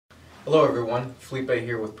Hello everyone, Felipe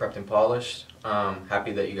here with Prepped and Polished.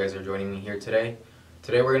 Happy that you guys are joining me here today.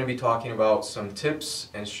 Today we're going to be talking about some tips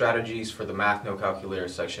and strategies for the Math No Calculator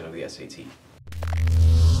section of the SAT.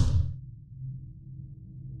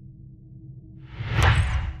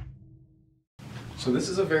 So this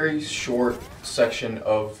is a very short section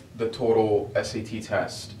of the total SAT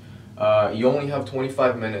test. You only have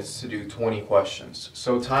 25 minutes to do 20 questions,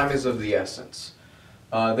 so time is of the essence.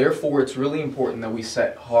 Therefore, it's really important that we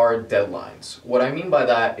set hard deadlines. What I mean by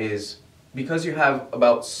that is because you have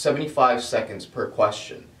about 75 seconds per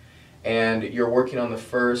question and you're working on the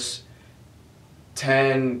first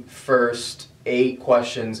 8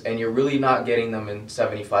 questions and you're really not getting them in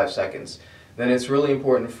 75 seconds, then it's really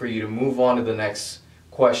important for you to move on to the next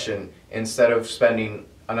question instead of spending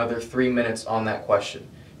another 3 minutes on that question,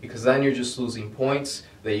 because then you're just losing points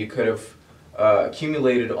that you could have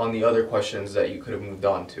accumulated on the other questions that you could have moved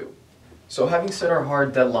on to. So having set our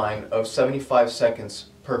hard deadline of 75 seconds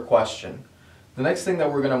per question, the next thing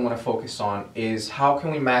that we're going to want to focus on is how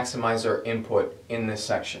can we maximize our input in this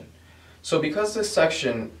section. So because this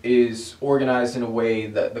section is organized in a way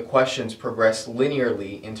that the questions progress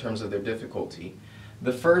linearly in terms of their difficulty,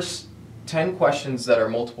 the first 10 questions that are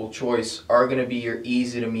multiple choice are going to be your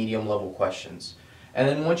easy to medium level questions. And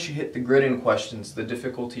then once you hit the grid-in questions, the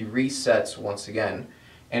difficulty resets once again,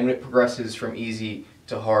 and it progresses from easy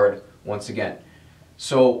to hard once again.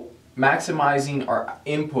 So maximizing our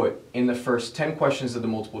input in the first 10 questions of the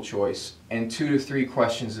multiple choice and 2 to 3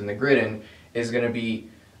 questions in the grid-in is going to be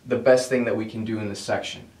the best thing that we can do in this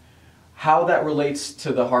section. How that relates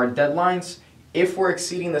to the hard deadlines: if we're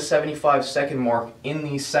exceeding the 75-second mark in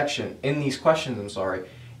these questions,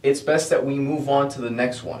 it's best that we move on to the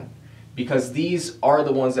next one, because these are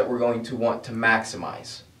the ones that we're going to want to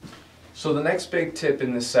maximize. So the next big tip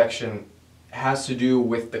in this section has to do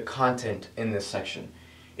with the content in this section.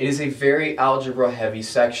 It is a very algebra heavy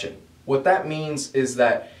section. What that means is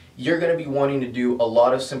that you're going to be wanting to do a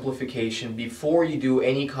lot of simplification before you do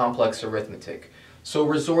any complex arithmetic. So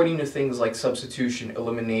resorting to things like substitution,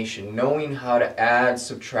 elimination, knowing how to add,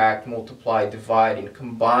 subtract, multiply, divide, and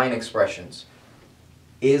combine expressions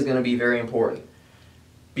is going to be very important.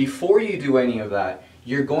 Before you do any of that,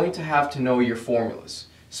 you're going to have to know your formulas,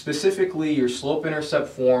 specifically your slope-intercept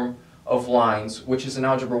form of lines, which is an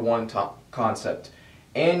Algebra 1 concept,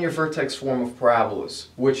 and your vertex form of parabolas,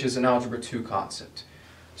 which is an Algebra 2 concept.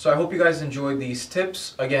 So I hope you guys enjoyed these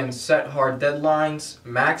tips. Again, set hard deadlines,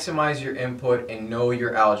 maximize your input, and know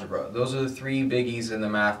your algebra. Those are the 3 biggies in the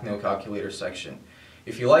Math No Calculator section.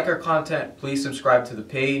 If you like our content, please subscribe to the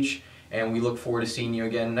page, and we look forward to seeing you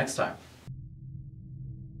again next time.